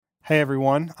Hey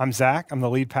everyone, I'm Zach. I'm the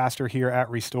lead pastor here at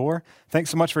Restore. Thanks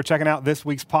so much for checking out this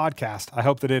week's podcast. I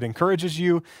hope that it encourages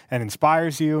you and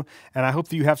inspires you, and I hope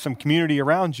that you have some community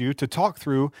around you to talk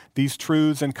through these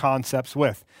truths and concepts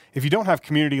with. If you don't have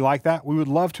community like that, we would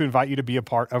love to invite you to be a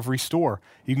part of Restore.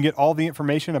 You can get all the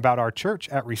information about our church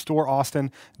at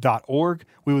restoreaustin.org.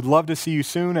 We would love to see you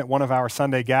soon at one of our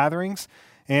Sunday gatherings,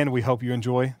 and we hope you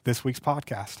enjoy this week's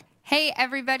podcast. Hey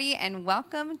everybody, and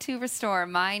welcome to Restore.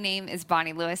 My name is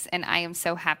Bonnie Lewis, and I am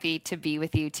so happy to be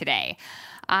with you today.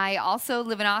 I also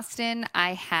live in Austin.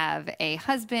 I have a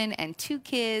husband and 2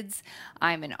 kids.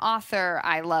 I'm an author.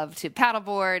 I love to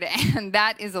paddleboard, and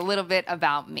that is a little bit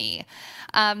about me.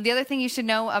 The other thing you should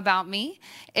know about me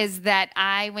is that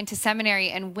I went to seminary,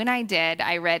 and when I did,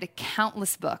 I read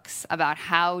countless books about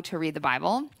how to read the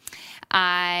Bible.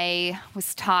 I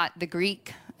was taught the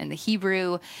Greek and the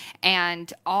Hebrew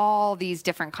and all these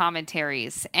different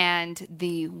commentaries. And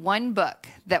the one book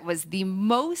that was the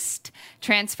most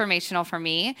transformational for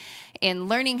me in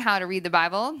learning how to read the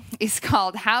Bible is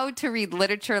called How to Read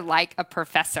Literature Like a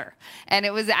Professor. And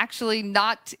it was actually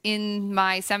not in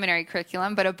my seminary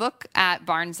curriculum, but a book at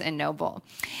Barnes & Noble.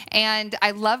 And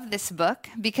I love this book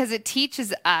because it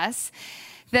teaches us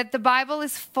that the Bible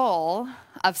is full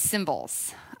of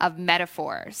symbols, of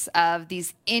metaphors, of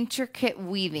these intricate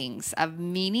weavings of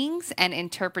meanings and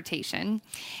interpretation.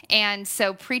 And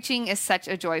so preaching is such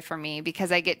a joy for me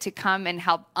because I get to come and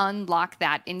help unlock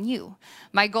that in you.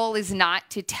 My goal is not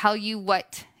to tell you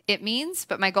what it means,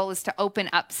 but my goal is to open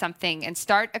up something and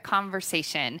start a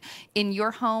conversation in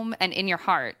your home and in your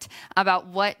heart about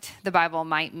what the Bible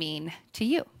might mean to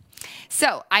you.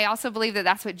 So I also believe that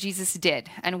that's what Jesus did,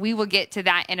 and we will get to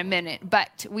that in a minute.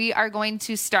 But we are going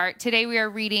to start. Today we are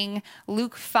reading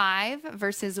Luke 5,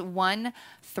 verses 1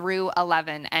 through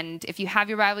 11. And if you have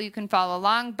your Bible, you can follow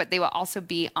along, but they will also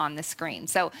be on the screen.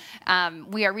 So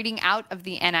we are reading out of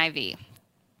the NIV.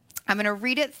 I'm going to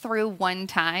read it through one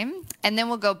time, and then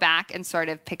we'll go back and sort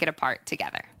of pick it apart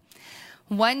together.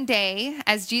 One day,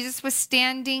 as Jesus was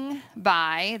standing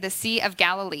by the Sea of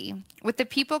Galilee, with the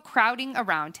people crowding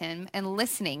around him and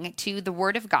listening to the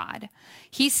word of God,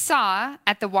 he saw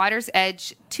at the water's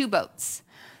edge 2 boats,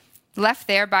 left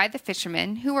there by the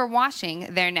fishermen who were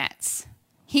washing their nets.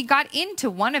 He got into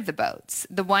one of the boats,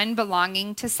 the one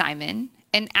belonging to Simon,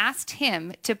 and asked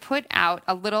him to put out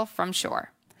a little from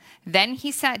shore. Then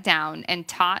he sat down and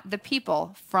taught the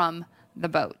people from the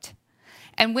boat.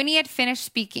 And when he had finished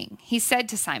speaking, he said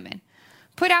to Simon,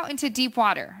 "Put out into deep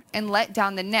water and let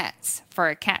down the nets for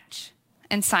a catch."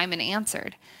 And Simon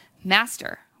answered,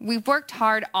 "Master, we've worked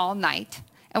hard all night,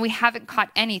 and we haven't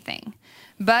caught anything.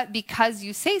 But because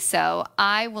you say so,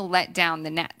 I will let down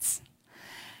the nets."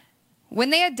 When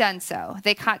they had done so,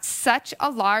 they caught such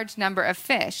a large number of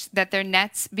fish that their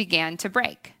nets began to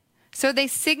break. So they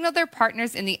signaled their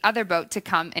partners in the other boat to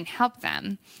come and help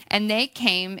them, and they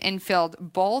came and filled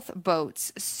both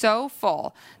boats so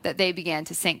full that they began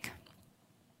to sink.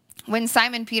 When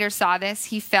Simon Peter saw this,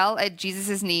 he fell at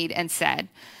Jesus' knees and said,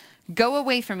 "Go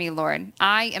away from me, Lord,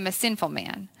 I am a sinful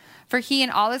man." For he and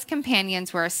all his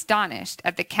companions were astonished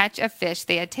at the catch of fish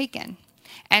they had taken.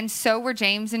 And so were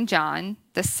James and John,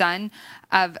 the son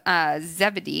of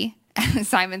Zebedee,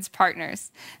 Simon's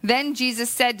partners. Then Jesus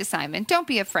said to Simon, "Don't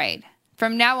be afraid.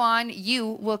 From now on, you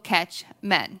will catch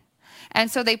men." And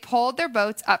so they pulled their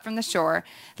boats up from the shore,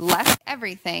 left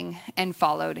everything, and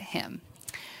followed him.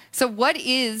 So what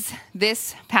is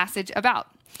this passage about?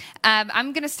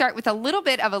 I'm going to start with a little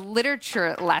bit of a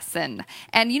literature lesson.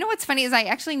 And you know what's funny is I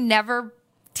actually never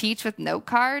teach with note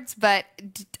cards, but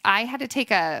I had to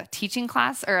take a teaching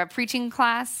class or a preaching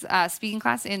class, speaking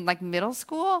class in like middle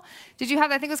school. Did you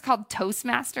have that? I think it was called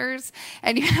Toastmasters,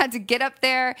 and you had to get up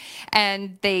there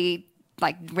and they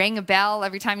like rang a bell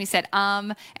every time you said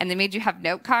and they made you have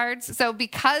note cards. So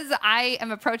because I am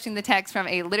approaching the text from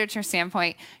a literature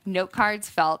standpoint, note cards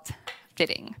felt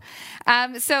fitting.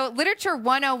 So literature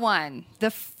 101,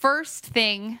 the first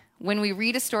thing when we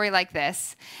read a story like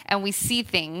this and we see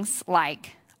things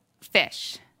like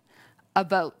fish, a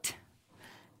boat,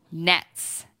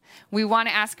 nets, we want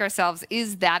to ask ourselves,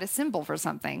 is that a symbol for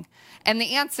something? And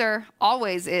the answer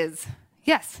always is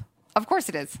yes. Of course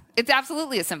it is. It's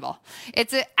absolutely a symbol.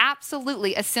 It's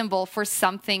absolutely a symbol for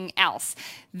something else.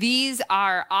 These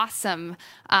are awesome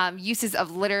uses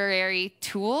of literary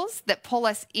tools that pull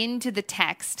us into the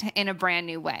text in a brand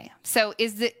new way. So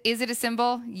is it a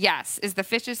symbol? Yes. Is the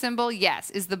fish a symbol? Yes.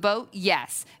 Is the boat?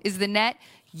 Yes. Is the net?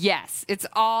 Yes. It's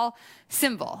all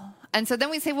symbol. And so then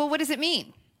we say, well, what does it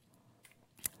mean?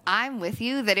 I'm with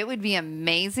you that it would be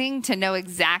amazing to know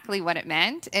exactly what it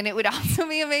meant. And it would also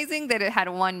be amazing that it had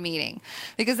one meaning,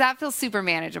 because that feels super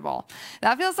manageable.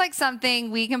 That feels like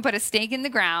something we can put a stake in the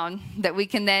ground that we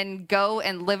can then go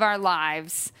and live our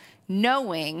lives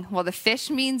knowing, well, the fish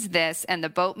means this and the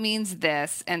boat means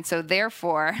this. And so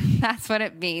therefore, that's what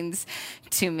it means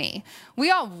to me. We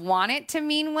all want it to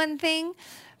mean one thing,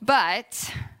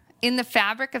 but in the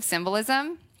fabric of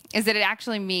symbolism is that it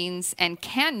actually means and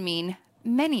can mean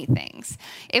many things.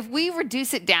 If we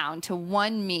reduce it down to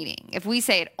one meaning, if we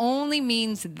say it only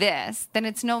means this, then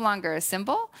it's no longer a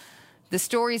symbol. The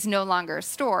story is no longer a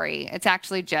story. It's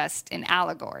actually just an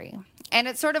allegory. And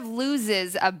it sort of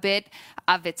loses a bit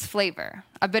of its flavor,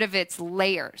 a bit of its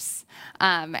layers.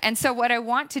 And so what I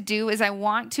want to do is I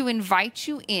want to invite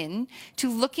you in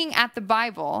to looking at the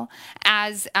Bible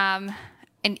as an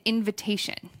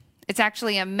invitation. It's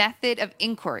actually a method of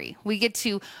inquiry. We get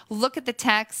to look at the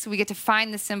text, we get to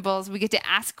find the symbols, we get to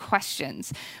ask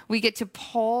questions, we get to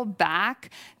pull back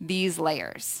these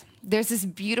layers. There's this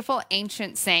beautiful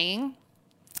ancient saying,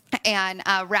 and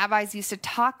rabbis used to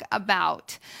talk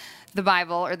about the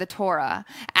Bible or the Torah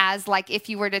as like if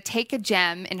you were to take a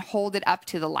gem and hold it up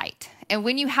to the light. And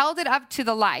when you held it up to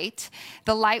the light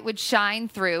would shine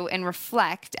through and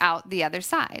reflect out the other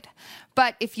side.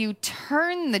 But if you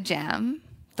turn the gem,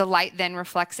 the light then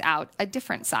reflects out a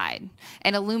different side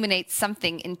and illuminates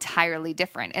something entirely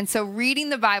different. And so reading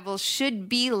the Bible should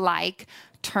be like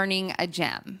turning a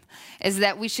gem, is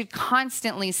that we should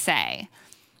constantly say,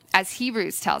 as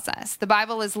Hebrews tells us, the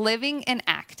Bible is living and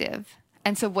active.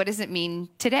 And so what does it mean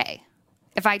today?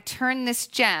 If I turn this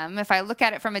gem, if I look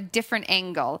at it from a different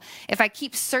angle, if I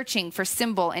keep searching for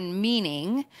symbol and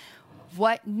meaning,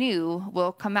 what new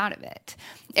will come out of it?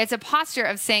 It's a posture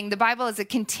of saying the Bible is a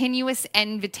continuous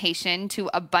invitation to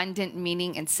abundant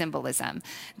meaning and symbolism,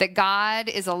 that God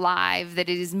is alive, that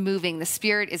it is moving, the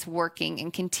Spirit is working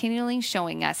and continually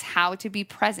showing us how to be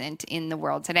present in the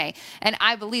world today. And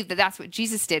I believe that that's what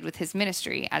Jesus did with his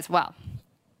ministry as well.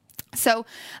 So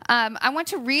I want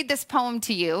to read this poem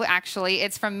to you, actually.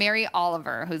 It's from Mary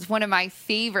Oliver, who's one of my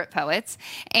favorite poets.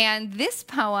 And this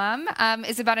poem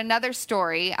is about another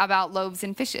story about loaves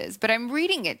and fishes. But I'm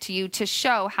reading it to you to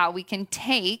show how we can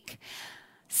take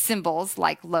symbols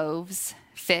like loaves,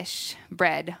 fish,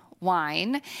 bread,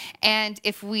 wine, and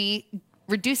if we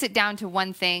reduce it down to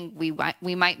one thing, we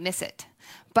might miss it.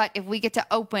 But if we get to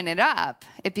open it up,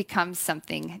 it becomes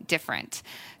something different.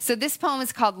 So this poem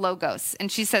is called Logos, and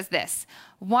she says this: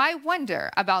 why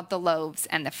wonder about the loaves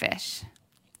and the fish?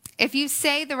 If you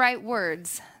say the right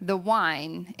words, the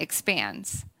wine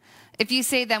expands. If you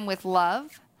say them with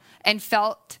love and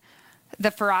felt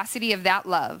the ferocity of that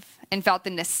love and felt the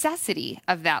necessity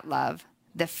of that love,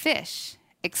 the fish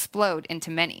explode into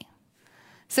many.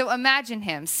 So imagine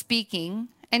him speaking,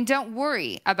 and don't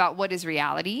worry about what is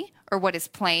reality or what is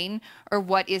plain or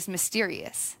what is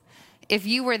mysterious. If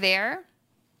you were there,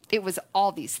 it was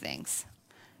all these things.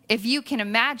 If you can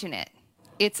imagine it,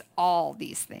 it's all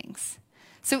these things.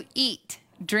 So eat,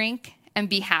 drink, and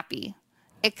be happy.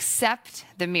 Accept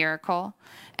the miracle,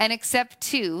 and accept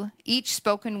too each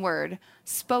spoken word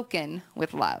spoken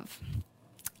with love.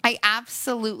 I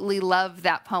absolutely love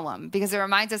that poem because it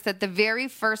reminds us that the very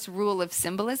first rule of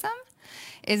symbolism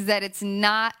is that it's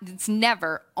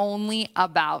never only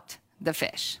about the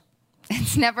fish.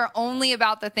 It's never only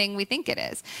about the thing we think it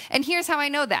is. And here's how I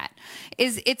know that,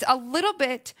 is it's a little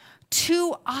bit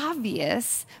too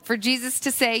obvious for Jesus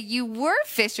to say, you were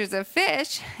fishers of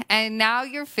fish, and now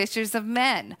you're fishers of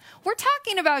men. We're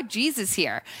talking about Jesus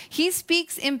here. He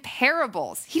speaks in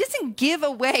parables. He doesn't give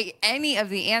away any of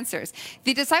the answers.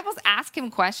 The disciples ask him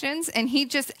questions, and he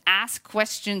just asks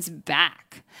questions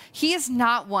back. He is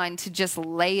not one to just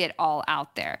lay it all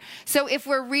out there. So if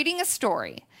we're reading a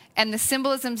story and the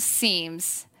symbolism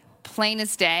seems plain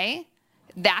as day,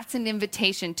 that's an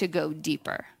invitation to go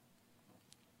deeper.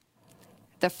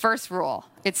 The first rule,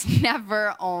 it's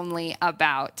never only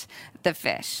about the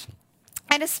fish.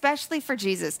 And especially for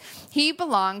Jesus, he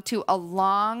belonged to a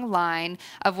long line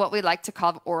of what we like to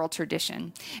call oral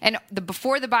tradition. And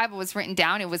before the Bible was written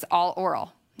down, it was all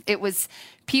oral. It was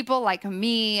people like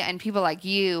me and people like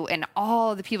you and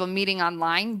all the people meeting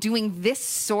online doing this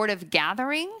sort of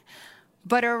gathering,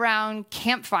 but around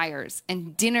campfires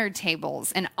and dinner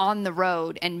tables and on the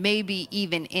road and maybe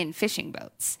even in fishing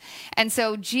boats. And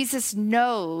so Jesus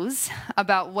knows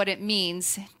about what it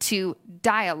means to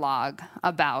dialogue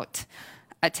about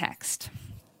a text.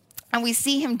 And we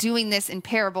see him doing this in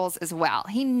parables as well.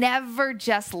 He never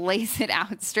just lays it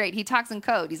out straight. He talks in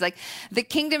code. He's like, the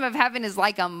kingdom of heaven is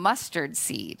like a mustard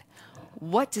seed.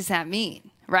 What does that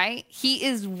mean? right? He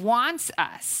wants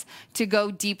us to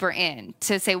go deeper in,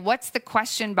 to say, what's the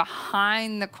question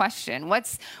behind the question?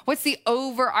 What's the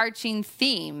overarching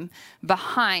theme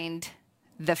behind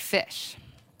the fish?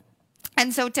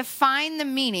 And so to find the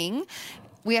meaning,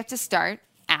 we have to start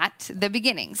at the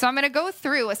beginning. So I'm going to go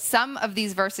through some of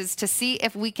these verses to see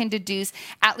if we can deduce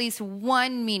at least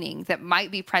one meaning that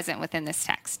might be present within this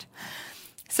text.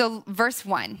 So verse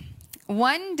 1.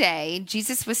 One day,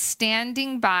 Jesus was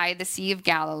standing by the Sea of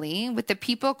Galilee with the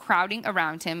people crowding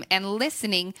around him and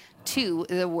listening to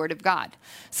the Word of God.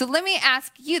 So let me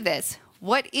ask you this.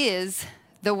 What is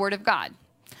the Word of God?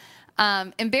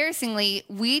 Embarrassingly,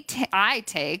 I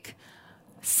take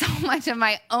so much of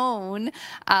my own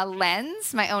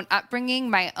lens, my own upbringing,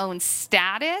 my own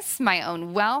status, my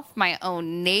own wealth, my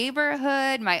own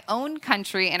neighborhood, my own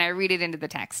country, and I read it into the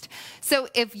text. So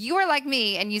if you are like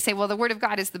me and you say, well, the Word of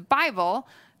God is the Bible,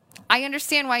 I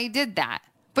understand why you did that.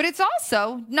 But it's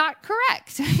also not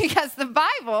correct because the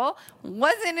Bible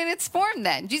wasn't in its form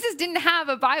then. Jesus didn't have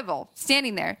a Bible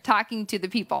standing there talking to the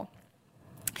people.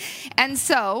 And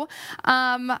so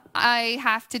I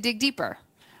have to dig deeper.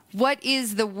 What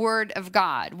is the Word of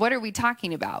God? What are we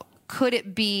talking about? Could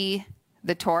it be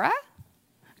the Torah?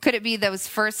 Could it be those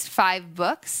first 5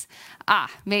 books?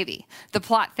 Maybe. The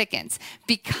plot thickens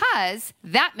because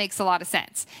that makes a lot of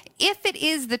sense. If it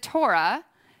is the Torah,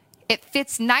 it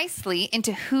fits nicely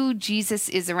into who Jesus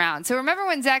is around. So remember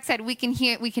when Zach said we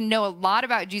can know a lot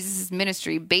about Jesus'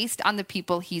 ministry based on the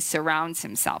people he surrounds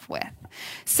himself with.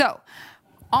 So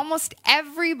almost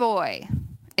every boy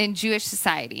in Jewish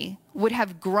society would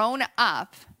have grown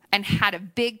up and had a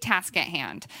big task at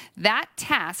hand. That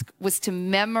task was to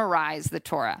memorize the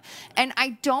Torah. And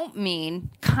I don't mean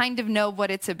kind of know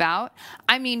what it's about.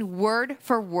 I mean word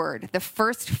for word. The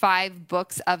first 5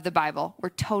 books of the Bible were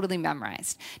totally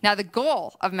memorized. Now, the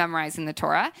goal of memorizing the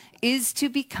Torah is to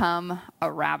become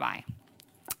a rabbi.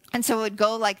 And so it would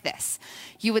go like this.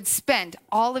 You would spend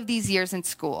all of these years in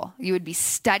school. You would be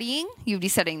studying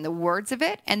the words of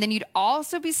it, and then you'd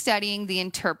also be studying the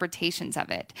interpretations of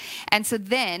it. And so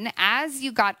then, as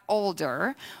you got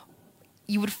older,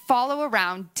 you would follow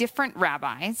around different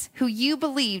rabbis who you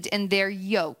believed in their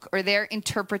yoke or their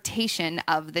interpretation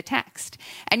of the text.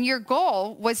 And your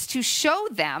goal was to show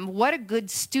them what a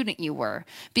good student you were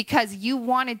because you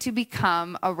wanted to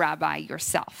become a rabbi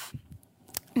yourself.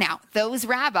 Now, those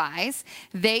rabbis,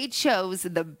 they chose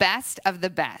the best of the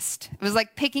best. It was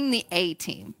like picking the A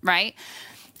team, right?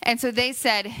 And so they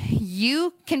said,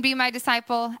 you can be my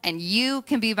disciple, and you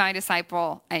can be my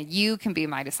disciple, and you can be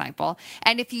my disciple.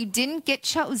 And if you didn't get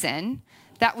chosen,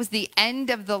 that was the end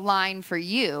of the line for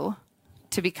you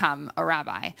to become a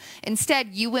rabbi. Instead,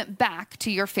 you went back to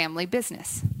your family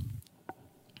business.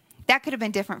 That could have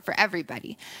been different for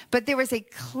everybody. But there was a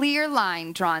clear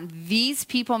line drawn. These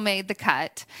people made the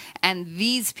cut, and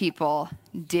these people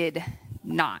did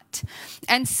not.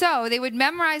 And so they would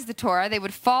memorize the Torah. They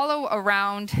would follow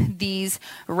around these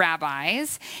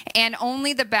rabbis, and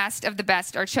only the best of the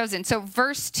best are chosen. So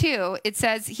verse 2, it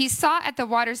says, he saw at the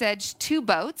water's edge 2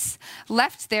 boats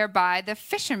left there by the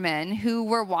fishermen who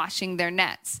were washing their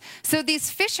nets. So these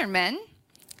fishermen,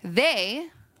 they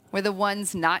were the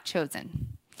ones not chosen.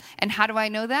 And how do I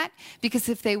know that? Because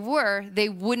if they were, they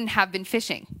wouldn't have been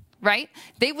fishing, right?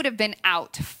 They would have been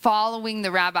out following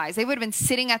the rabbis. They would have been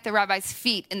sitting at the rabbis'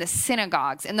 feet in the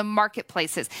synagogues, in the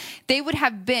marketplaces. They would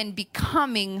have been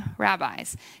becoming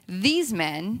rabbis. These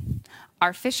men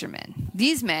are fishermen.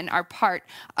 These men are part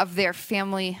of their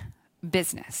family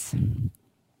business.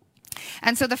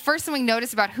 And so the first thing we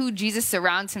notice about who Jesus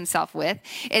surrounds himself with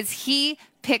is he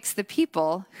picks the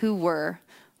people who were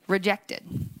rejected.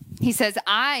 He says,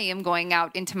 I am going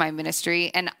out into my ministry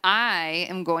and I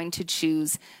am going to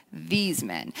choose these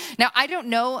men. Now, I don't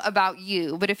know about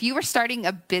you, but if you were starting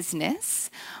a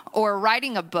business or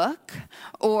writing a book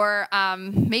or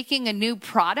making a new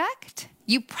product,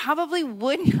 you probably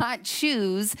would not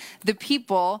choose the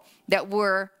people that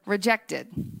were rejected.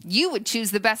 You would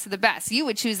choose the best of the best. You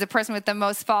would choose the person with the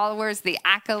most followers, the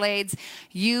accolades.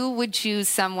 You would choose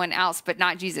someone else, but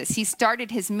not Jesus. He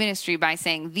started his ministry by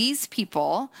saying, these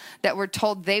people that were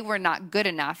told they were not good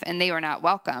enough and they were not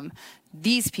welcome,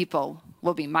 these people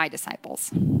will be my disciples.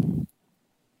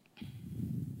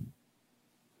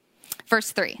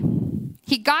 Verse 3.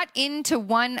 He got into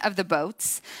one of the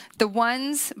boats, the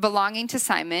ones belonging to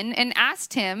Simon, and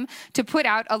asked him to put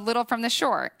out a little from the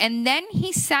shore. And then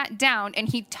he sat down and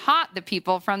he taught the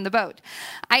people from the boat.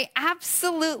 I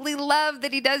absolutely love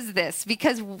that he does this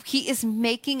because he is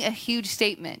making a huge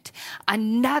statement.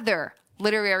 Another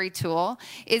literary tool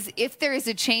is if there is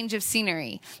a change of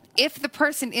scenery, if the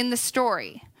person in the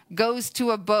story goes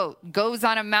to a boat, goes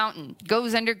on a mountain,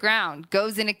 goes underground,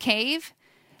 goes in a cave,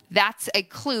 that's a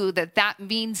clue that that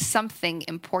means something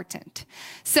important.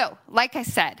 So, like I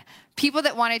said, people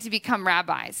that wanted to become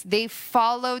rabbis, they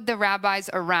followed the rabbis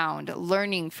around,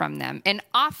 learning from them. And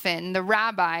often the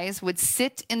rabbis would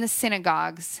sit in the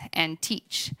synagogues and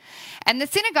teach. And the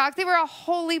synagogues, they were a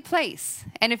holy place.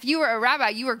 And if you were a rabbi,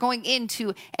 you were going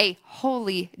into a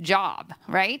holy job,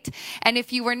 right? And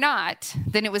if you were not,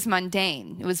 then it was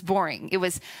mundane. It was boring. It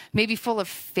was maybe full of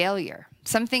failure,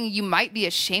 something you might be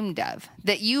ashamed of,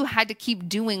 that you had to keep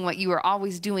doing what you were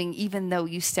always doing, even though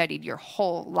you studied your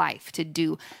whole life to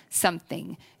do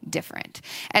something different.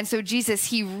 And so Jesus,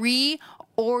 he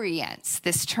reorients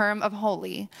this term of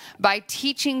holy by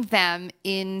teaching them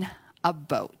in a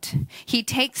boat. He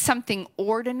takes something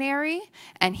ordinary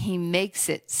and he makes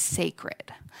it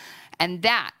sacred. And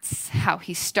that's how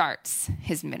he starts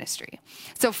his ministry.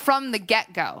 So from the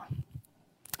get-go,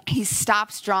 he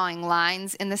stops drawing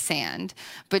lines in the sand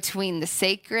between the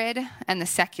sacred and the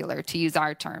secular, to use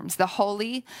our terms, the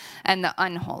holy and the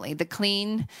unholy, the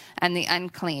clean and the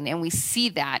unclean. And we see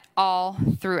that all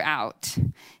throughout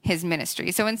his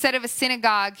ministry. So instead of a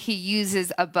synagogue, he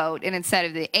uses a boat. And instead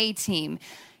of the A-team,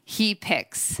 he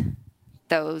picks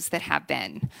those that have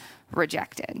been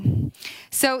rejected.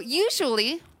 So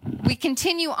usually we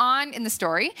continue on in the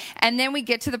story, and then we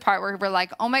get to the part where we're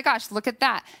like, oh my gosh, look at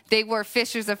that. They were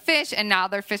fishers of fish, and now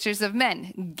they're fishers of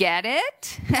men. Get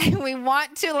it? And we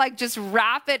want to like just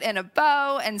wrap it in a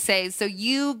bow and say, so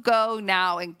you go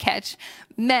now and catch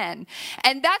men.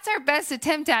 And that's our best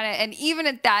attempt at it. And even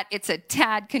at that, it's a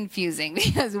tad confusing,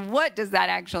 because what does that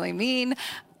actually mean?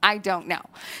 I don't know.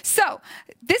 So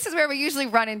this is where we usually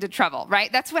run into trouble,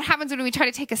 right? That's what happens when we try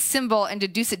to take a symbol and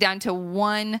deduce it down to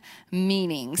one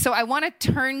meaning. So I want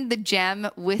to turn the gem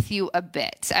with you a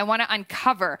bit. I want to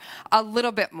uncover a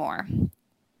little bit more.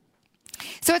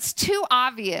 So it's too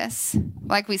obvious,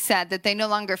 like we said, that they no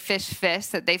longer fish,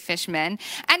 that they fish men.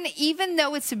 And even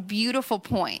though it's a beautiful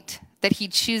point that he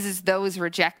chooses those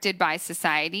rejected by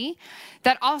society,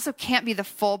 that also can't be the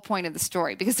full point of the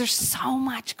story, because there's so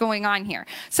much going on here.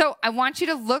 So I want you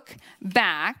to look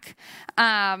back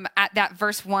at that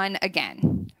verse 1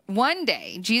 again. One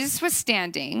day, Jesus was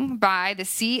standing by the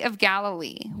Sea of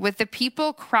Galilee with the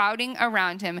people crowding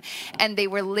around him, and they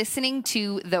were listening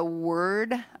to the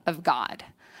word of God.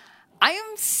 I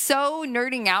am so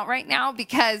nerding out right now,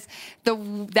 because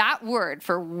that word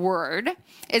for word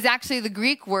is actually the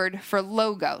Greek word for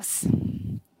logos.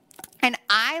 And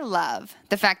I love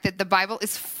the fact that the Bible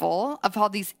is full of all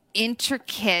these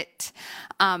intricate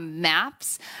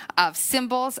maps of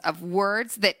symbols, of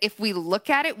words, that if we look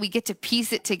at it, we get to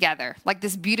piece it together like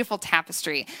this beautiful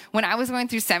tapestry. When I was going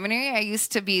through seminary, I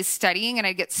used to be studying and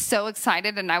I'd get so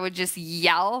excited and I would just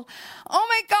yell, oh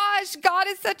my gosh, God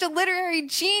is such a literary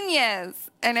genius.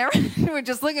 And everyone would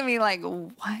just look at me like,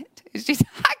 what is she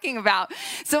talking about?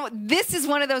 So this is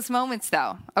one of those moments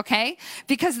though, okay?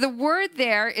 Because the word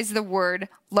there is the word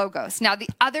logos. Now the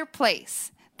other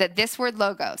place that this word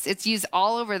logos, it's used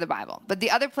all over the Bible, but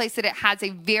the other place that it has a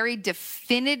very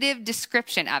definitive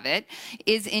description of it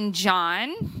is in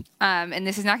John, and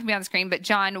this is not going to be on the screen, but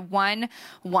John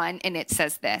 1:1, and it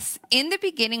says this: in the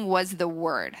beginning was the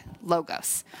word,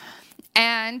 logos,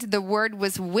 and the word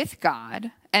was with God,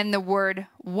 and the word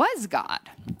was God.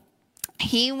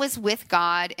 He was with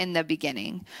God in the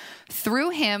beginning. Through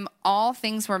him, all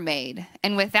things were made,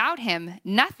 and without him,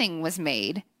 nothing was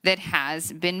made that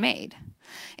has been made.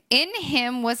 In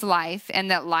him was life,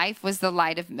 and that life was the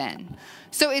light of men.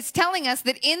 So it's telling us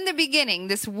that in the beginning,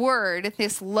 this word,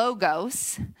 this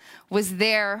logos, was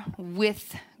there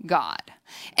with God,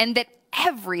 and that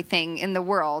everything in the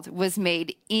world was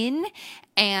made in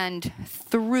and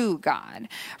through God.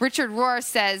 Richard Rohr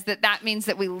says that that means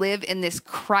that we live in this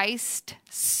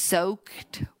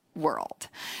Christ-soaked world,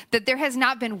 that there has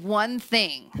not been one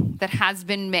thing that has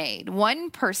been made, one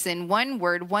person, one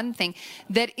word, one thing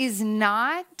that is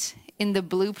not in the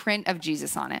blueprint of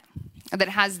Jesus on it, that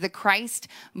has the Christ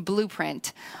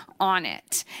blueprint on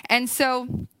it. And so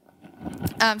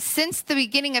since the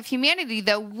beginning of humanity,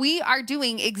 though, we are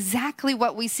doing exactly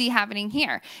what we see happening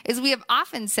here. Is we have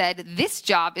often said, this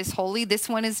job is holy, this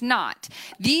one is not.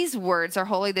 These words are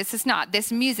holy, this is not.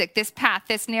 This music, this path,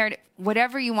 this narrative,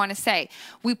 whatever you want to say.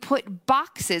 We put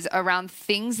boxes around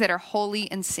things that are holy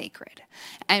and sacred.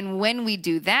 And when we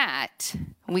do that,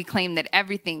 we claim that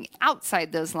everything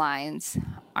outside those lines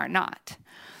are not.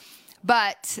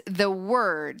 But the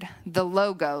word, the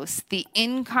logos, the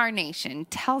incarnation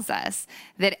tells us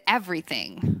that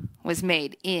everything was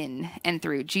made in and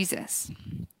through Jesus.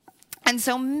 And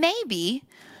so maybe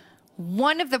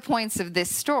one of the points of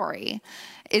this story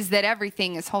is that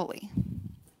everything is holy.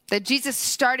 That Jesus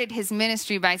started his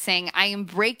ministry by saying, I am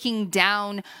breaking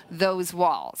down those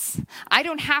walls. I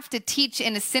don't have to teach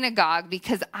in a synagogue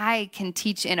because I can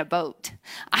teach in a boat.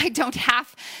 I don't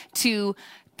have to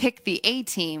pick the A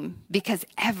team because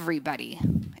everybody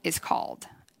is called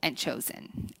and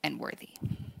chosen and worthy.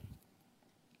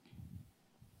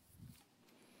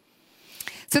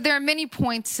 So there are many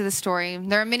points to the story.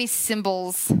 There are many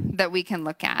symbols that we can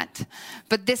look at.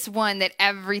 But this one, that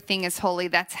everything is holy,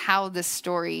 that's how the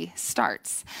story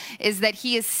starts, is that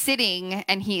he is sitting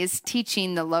and he is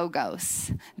teaching the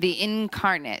Logos, the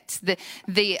incarnate,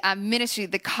 the ministry,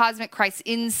 the cosmic Christ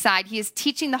inside. He is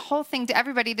teaching the whole thing to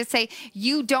everybody to say,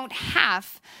 you don't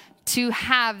have to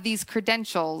have these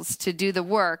credentials to do the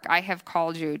work I have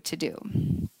called you to do.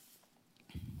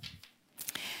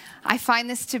 I find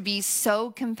this to be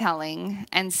so compelling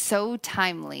and so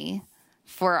timely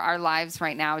for our lives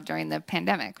right now during the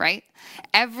pandemic, right?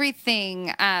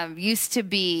 Everything used to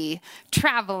be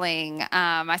traveling.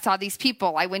 I saw these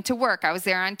people. I went to work. I was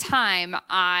there on time.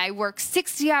 I worked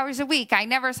 60 hours a week. I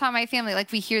never saw my family.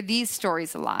 Like, we hear these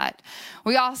stories a lot.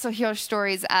 We also hear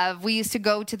stories of, we used to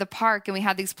go to the park and we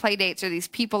had these play dates or these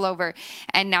people over,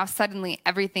 and now suddenly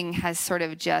everything has sort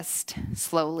of just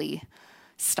slowly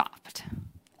stopped.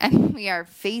 And we are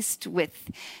faced with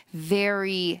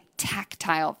very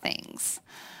tactile things.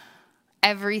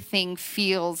 Everything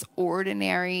feels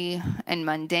ordinary and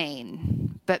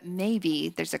mundane, but maybe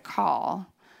there's a call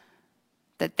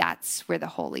that that's where the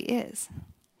holy is.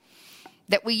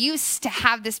 That we used to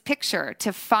have this picture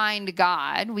to find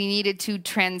God. We needed to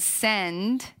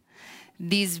transcend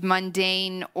these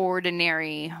mundane,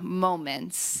 ordinary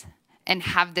moments and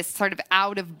have this sort of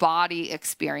out-of-body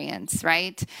experience,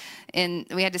 right? And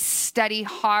we had to study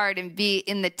hard and be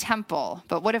in the temple.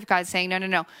 But what if God's saying,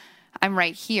 no, I'm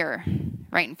right here,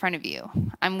 right in front of you.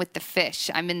 I'm with the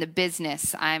fish. I'm in the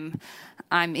business. I'm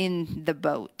in the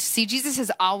boat. See, Jesus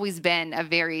has always been a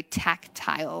very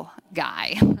tactile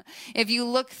guy. If you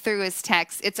look through his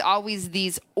text, it's always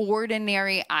these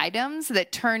ordinary items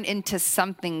that turn into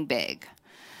something big.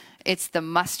 It's the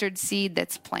mustard seed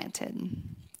that's planted.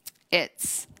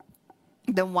 It's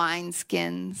the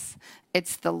wineskins,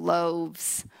 it's the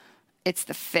loaves, it's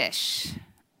the fish,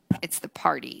 it's the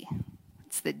party,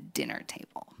 it's the dinner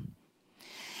table.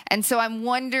 And so I'm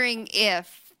wondering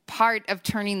if part of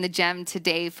turning the gem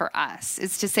today for us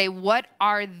is to say, what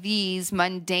are these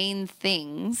mundane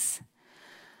things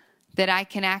that I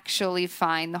can actually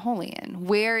find the holy in?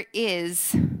 Where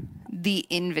is the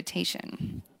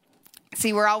invitation?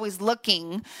 See, we're always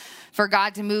looking for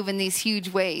God to move in these huge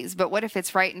ways, but what if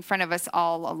it's right in front of us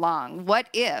all along? What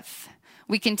if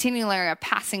we continually are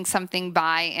passing something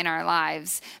by in our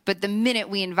lives, but the minute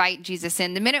we invite Jesus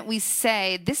in, the minute we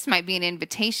say, this might be an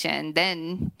invitation,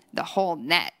 then the whole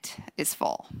net is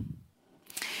full.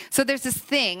 So there's this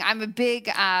thing. I'm a big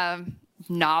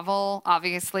novel,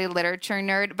 obviously, literature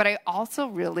nerd, but I also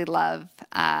really love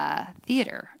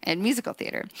theater and musical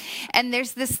theater. And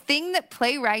there's this thing that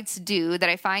playwrights do that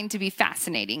I find to be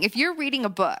fascinating. If you're reading a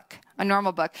book, a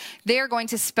normal book, they're going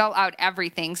to spell out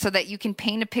everything so that you can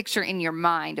paint a picture in your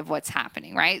mind of what's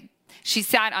happening, right? She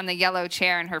sat on the yellow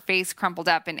chair and her face crumpled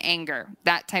up in anger,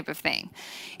 that type of thing.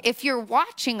 If you're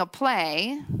watching a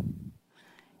play,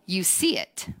 you see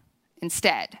it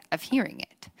instead of hearing it.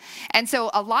 And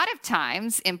so a lot of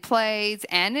times in plays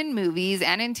and in movies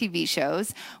and in TV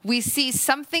shows, we see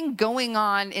something going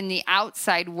on in the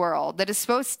outside world that is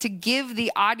supposed to give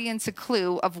the audience a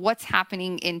clue of what's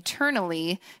happening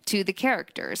internally to the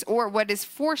characters or what is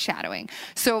foreshadowing.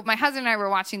 So my husband and I were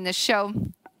watching this show,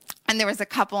 and there was a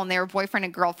couple, and they were boyfriend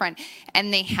and girlfriend,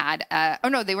 and they had,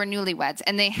 they were newlyweds,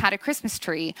 and they had a Christmas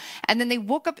tree, and then they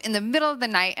woke up in the middle of the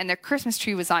night, and their Christmas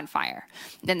tree was on fire.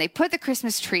 Then they put the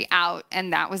Christmas tree out,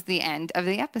 and that was the end of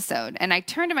the episode. And I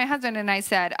turned to my husband, and I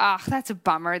said, that's a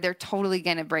bummer. They're totally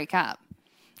going to break up.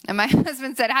 And my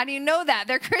husband said, how do you know that?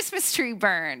 Their Christmas tree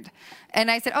burned. And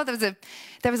I said,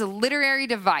 that was a literary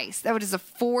device. That was a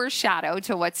foreshadow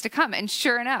to what's to come. And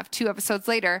sure enough, 2 episodes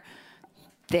later,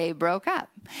 they broke up.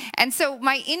 And so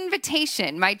my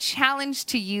invitation, my challenge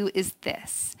to you is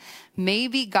this.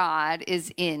 Maybe God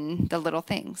is in the little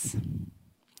things.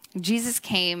 Jesus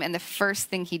came, and the first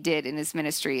thing he did in his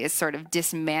ministry is sort of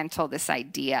dismantle this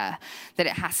idea that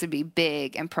it has to be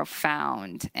big and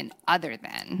profound and other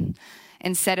than,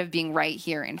 instead of being right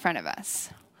here in front of us.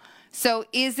 So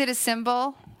is it a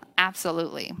symbol?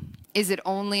 Absolutely. Is it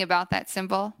only about that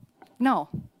symbol? No.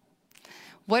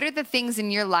 What are the things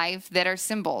in your life that are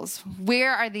symbols?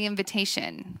 Where are the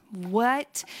invitation?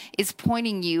 What is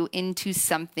pointing you into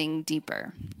something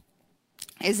deeper?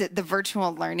 Is it the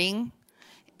virtual learning?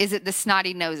 Is it the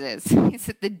snotty noses? Is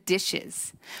it the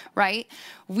dishes, right?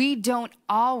 We don't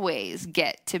always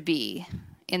get to be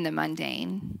in the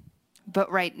mundane,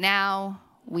 but right now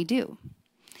we do.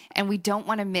 And we don't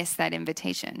want to miss that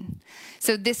invitation.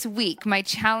 So this week, my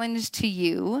challenge to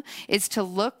you is to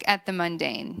look at the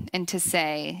mundane and to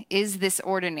say, is this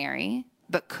ordinary,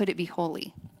 but could it be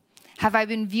holy? Have I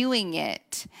been viewing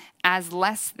it as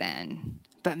less than,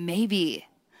 but maybe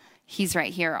he's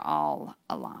right here all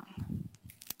along?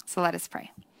 So let us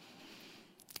pray.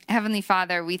 Heavenly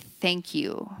Father, we thank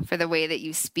you for the way that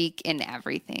you speak in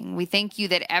everything. We thank you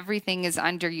that everything is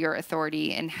under your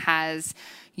authority and has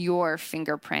your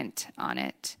fingerprint on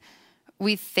it.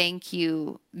 We thank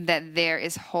you that there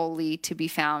is holy to be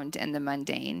found in the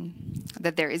mundane,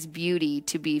 that there is beauty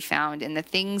to be found in the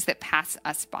things that pass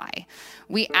us by.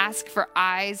 We ask for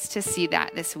eyes to see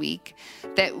that this week,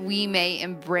 that we may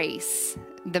embrace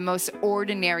the most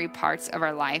ordinary parts of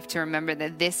our life to remember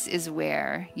that this is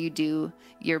where you do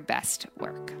your best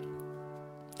work.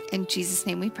 In Jesus'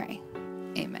 name we pray.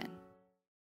 Amen.